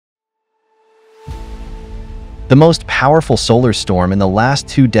The most powerful solar storm in the last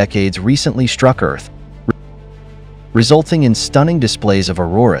 2 decades recently struck Earth, resulting in stunning displays of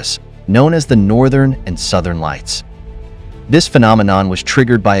auroras, known as the Northern and Southern Lights. This phenomenon was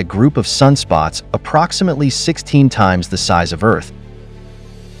triggered by a group of sunspots approximately 16 times the size of Earth,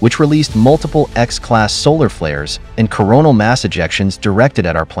 which released multiple X-class solar flares and coronal mass ejections directed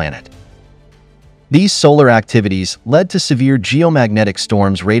at our planet. These solar activities led to severe geomagnetic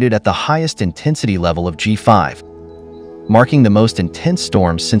storms rated at the highest intensity level of G5, marking the most intense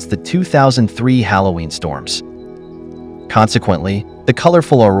storms since the 2003 Halloween storms. Consequently, the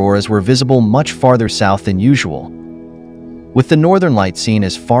colorful auroras were visible much farther south than usual, with the northern lights seen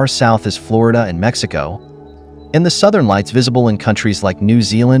as far south as Florida and Mexico, and the southern lights visible in countries like New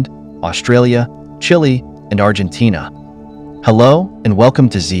Zealand, Australia, Chile, and Argentina. Hello and welcome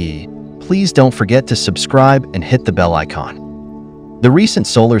to ZE. Please don't forget to subscribe and hit the bell icon. The recent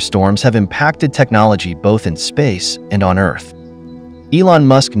solar storms have impacted technology both in space and on Earth. Elon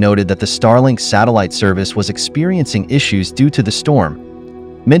Musk noted that the Starlink satellite service was experiencing issues due to the storm,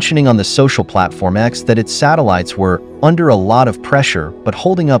 mentioning on the social platform X that its satellites were under a lot of pressure but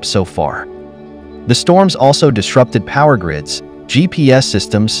holding up so far. The storms also disrupted power grids, GPS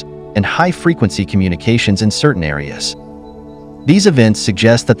systems, and high-frequency communications in certain areas. These events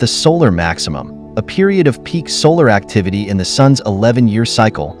suggest that the solar maximum, a period of peak solar activity in the Sun's 11-year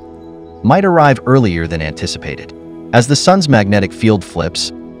cycle, might arrive earlier than anticipated. As the Sun's magnetic field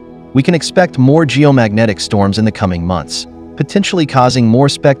flips, we can expect more geomagnetic storms in the coming months, potentially causing more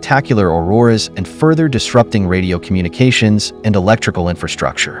spectacular auroras and further disrupting radio communications and electrical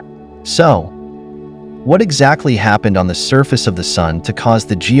infrastructure. So, what exactly happened on the surface of the Sun to cause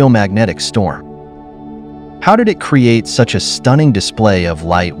the geomagnetic storm? How did it create such a stunning display of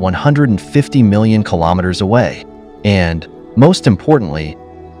light 150 million kilometers away? And, most importantly,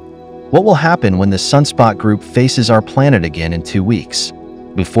 what will happen when the sunspot group faces our planet again in 2 weeks?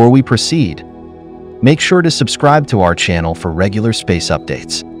 Before we proceed, make sure to subscribe to our channel for regular space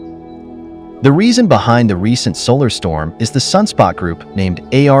updates. The reason behind the recent solar storm is the sunspot group named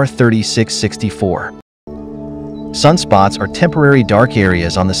AR3664. Sunspots are temporary dark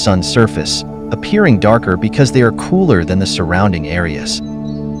areas on the Sun's surface, appearing darker because they are cooler than the surrounding areas.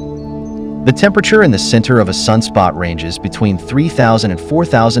 The temperature in the center of a sunspot ranges between 3,000 and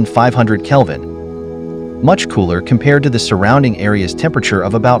 4,500 Kelvin, much cooler compared to the surrounding area's temperature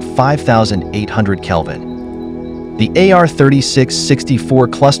of about 5,800 Kelvin. The AR3664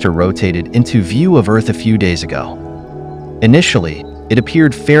 cluster rotated into view of Earth a few days ago. Initially, it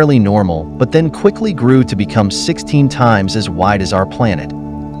appeared fairly normal, but then quickly grew to become 16 times as wide as our planet,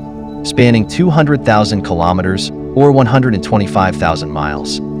 spanning 200,000 kilometers or 125,000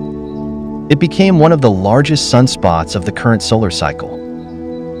 miles. It became one of the largest sunspots of the current solar cycle.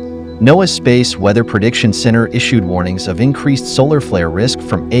 NOAA's Space Weather Prediction Center issued warnings of increased solar flare risk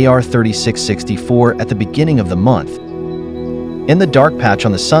from AR3664 at the beginning of the month, and the dark patch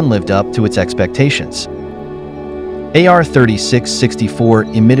on the Sun lived up to its expectations.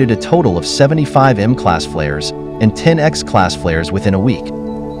 AR3664 emitted a total of 75 M-class flares and 10 X-class flares within a week,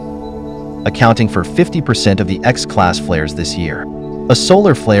 accounting for 50% of the X-class flares this year. A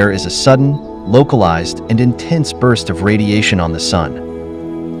solar flare is a sudden, localized, and intense burst of radiation on the Sun,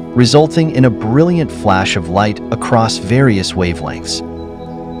 resulting in a brilliant flash of light across various wavelengths.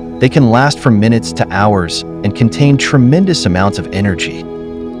 They can last from minutes to hours and contain tremendous amounts of energy.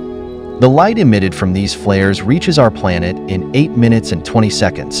 The light emitted from these flares reaches our planet in 8 minutes and 20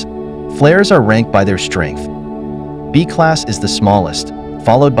 seconds. Flares are ranked by their strength. B-class is the smallest,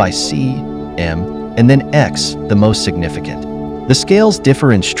 followed by C, M, and then X, the most significant. The scales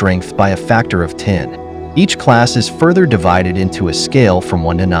differ in strength by a factor of 10. Each class is further divided into a scale from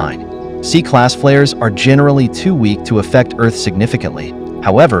 1 to 9. C-class flares are generally too weak to affect Earth significantly.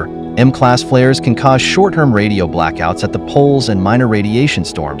 However, M-class flares can cause short-term radio blackouts at the poles and minor radiation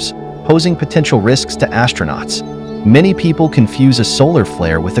storms, posing potential risks to astronauts. Many people confuse a solar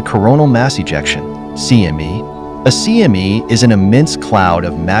flare with a coronal mass ejection, CME. A CME is an immense cloud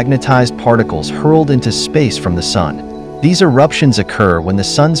of magnetized particles hurled into space from the Sun. These eruptions occur when the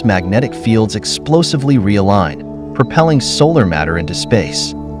Sun's magnetic fields explosively realign, propelling solar matter into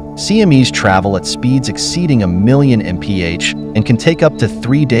space. CMEs travel at speeds exceeding 1,000,000 mph and can take up to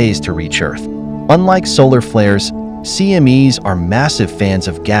 3 days to reach Earth. Unlike solar flares, CMEs are massive fans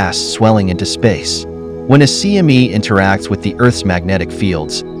of gas swelling into space. When a CME interacts with the Earth's magnetic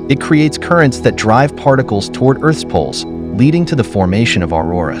fields, it creates currents that drive particles toward Earth's poles, leading to the formation of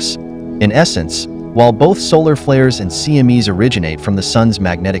auroras. In essence, while both solar flares and CMEs originate from the Sun's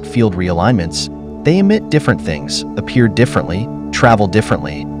magnetic field realignments, they emit different things, appear differently, travel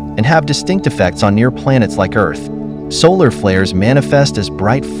differently, and have distinct effects on near planets like Earth. Solar flares manifest as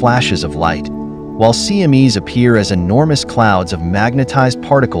bright flashes of light, while CMEs appear as enormous clouds of magnetized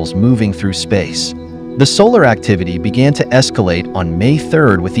particles moving through space. The solar activity began to escalate on May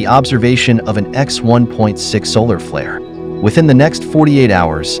 3rd with the observation of an X1.6 solar flare. Within the next 48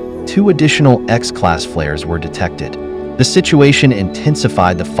 hours, 2 additional X-class flares were detected. The situation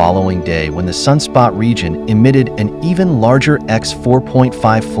intensified the following day when the sunspot region emitted an even larger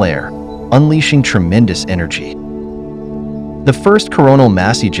X4.5 flare, unleashing tremendous energy. The first coronal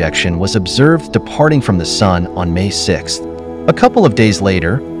mass ejection was observed departing from the Sun on May 6th. A couple of days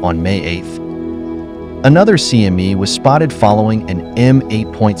later, on May 8th, another CME was spotted following an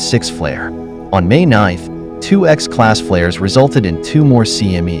M8.6 flare. On May 9th, 2 X-class flares resulted in 2 more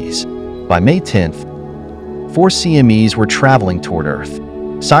CMEs. By May 10th, 4 CMEs were traveling toward Earth.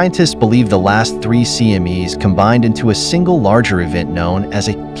 Scientists believe the last 3 CMEs combined into a single larger event known as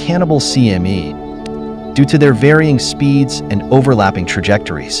a cannibal CME due to their varying speeds and overlapping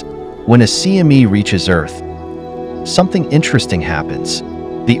trajectories. When a CME reaches Earth, something interesting happens.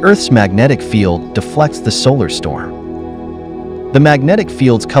 The Earth's magnetic field deflects the solar storm. The magnetic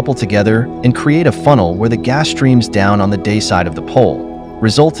fields couple together and create a funnel where the gas streams down on the day side of the pole,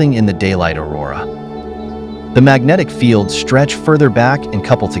 resulting in the daylight aurora. The magnetic fields stretch further back and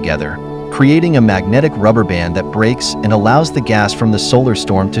couple together, creating a magnetic rubber band that breaks and allows the gas from the solar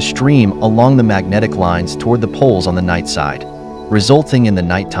storm to stream along the magnetic lines toward the poles on the night side, resulting in the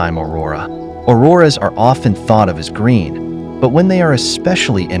nighttime aurora. Auroras are often thought of as green, but when they are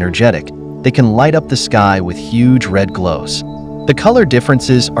especially energetic, they can light up the sky with huge red glows. The color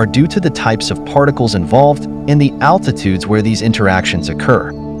differences are due to the types of particles involved and the altitudes where these interactions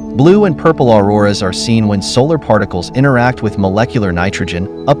occur. Blue and purple auroras are seen when solar particles interact with molecular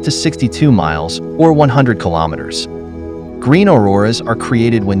nitrogen up to 62 miles or 100 kilometers. Green auroras are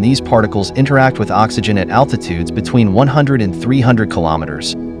created when these particles interact with oxygen at altitudes between 100 and 300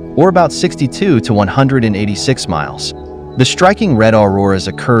 kilometers, or about 62 to 186 miles. The striking red auroras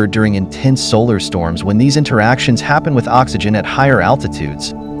occur during intense solar storms when these interactions happen with oxygen at higher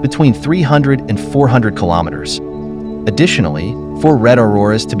altitudes, between 300 and 400 kilometers. Additionally, for red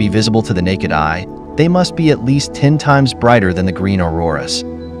auroras to be visible to the naked eye, they must be at least 10 times brighter than the green auroras.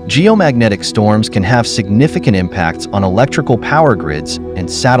 Geomagnetic storms can have significant impacts on electrical power grids and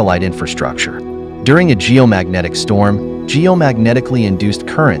satellite infrastructure. During a geomagnetic storm, geomagnetically induced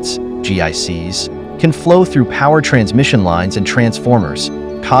currents, GICs, can flow through power transmission lines and transformers,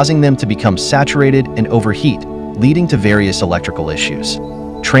 causing them to become saturated and overheat, leading to various electrical issues.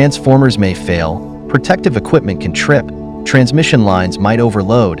 Transformers may fail, protective equipment can trip, transmission lines might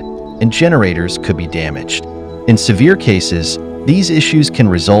overload, and generators could be damaged. In severe cases, these issues can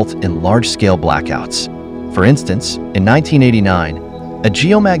result in large-scale blackouts. For instance, in 1989, a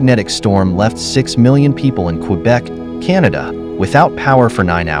geomagnetic storm left 6 million people in Quebec, Canada, without power for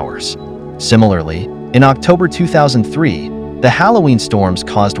 9 hours. Similarly, in October 2003, the Halloween storms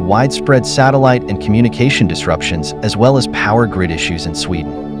caused widespread satellite and communication disruptions as well as power grid issues in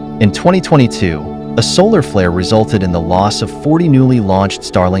Sweden. In 2022, a solar flare resulted in the loss of 40 newly launched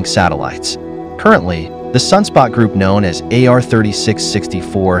Starlink satellites. Currently, the sunspot group known as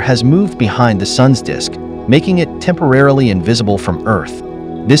AR3664 has moved behind the Sun's disk, making it temporarily invisible from Earth.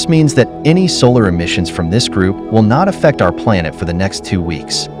 This means that any solar emissions from this group will not affect our planet for the next 2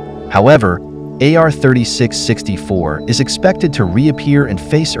 weeks. However, AR3664 is expected to reappear and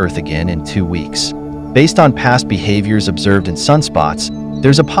face Earth again in 2 weeks. Based on past behaviors observed in sunspots,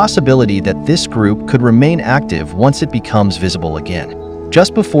 there's a possibility that this group could remain active once it becomes visible again.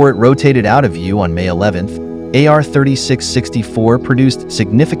 Just before it rotated out of view on May 11th, AR3664 produced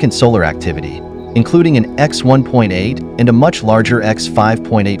significant solar activity, including an X1.8 and a much larger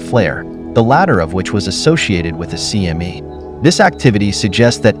X5.8 flare, the latter of which was associated with a CME. This activity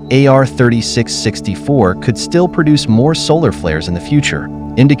suggests that AR3664 could still produce more solar flares in the future,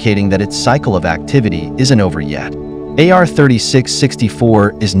 indicating that its cycle of activity isn't over yet.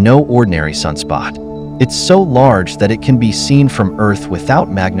 AR3664 is no ordinary sunspot. It's so large that it can be seen from Earth without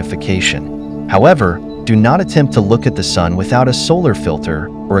magnification. However, do not attempt to look at the Sun without a solar filter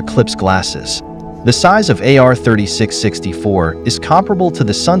or eclipse glasses. The size of AR3664 is comparable to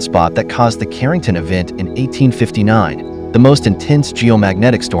the sunspot that caused the Carrington event in 1859, the most intense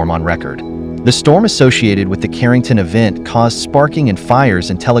geomagnetic storm on record. The storm associated with the Carrington event caused sparking and fires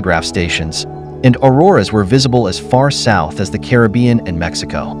in telegraph stations, and auroras were visible as far south as the Caribbean and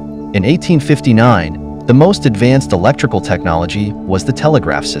Mexico. In 1859, the most advanced electrical technology was the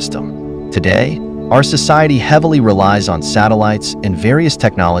telegraph system. Today, our society heavily relies on satellites and various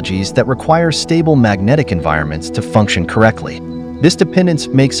technologies that require stable magnetic environments to function correctly. This dependence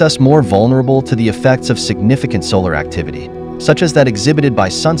makes us more vulnerable to the effects of significant solar activity, such as that exhibited by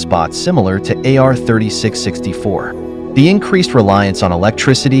sunspots similar to AR 3664. The increased reliance on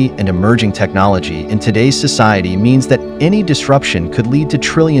electricity and emerging technology in today's society means that any disruption could lead to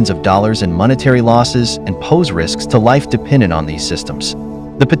trillions of dollars in monetary losses and pose risks to life dependent on these systems.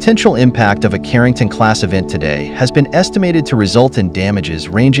 The potential impact of a Carrington-class event today has been estimated to result in damages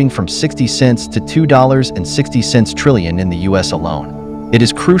ranging from 60 cents to $2.60 trillion in the U.S. alone. It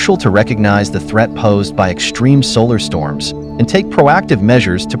is crucial to recognize the threat posed by extreme solar storms and take proactive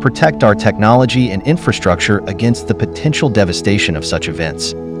measures to protect our technology and infrastructure against the potential devastation of such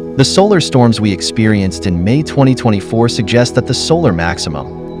events. The solar storms we experienced in May 2024 suggest that the solar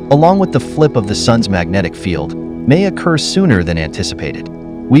maximum, along with the flip of the sun's magnetic field, may occur sooner than anticipated.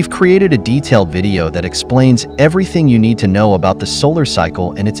 We've created a detailed video that explains everything you need to know about the solar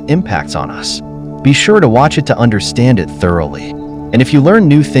cycle and its impacts on us. Be sure to watch it to understand it thoroughly. And if you learn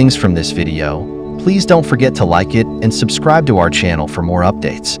new things from this video, please don't forget to like it and subscribe to our channel for more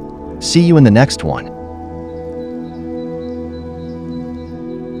updates. See you in the next one.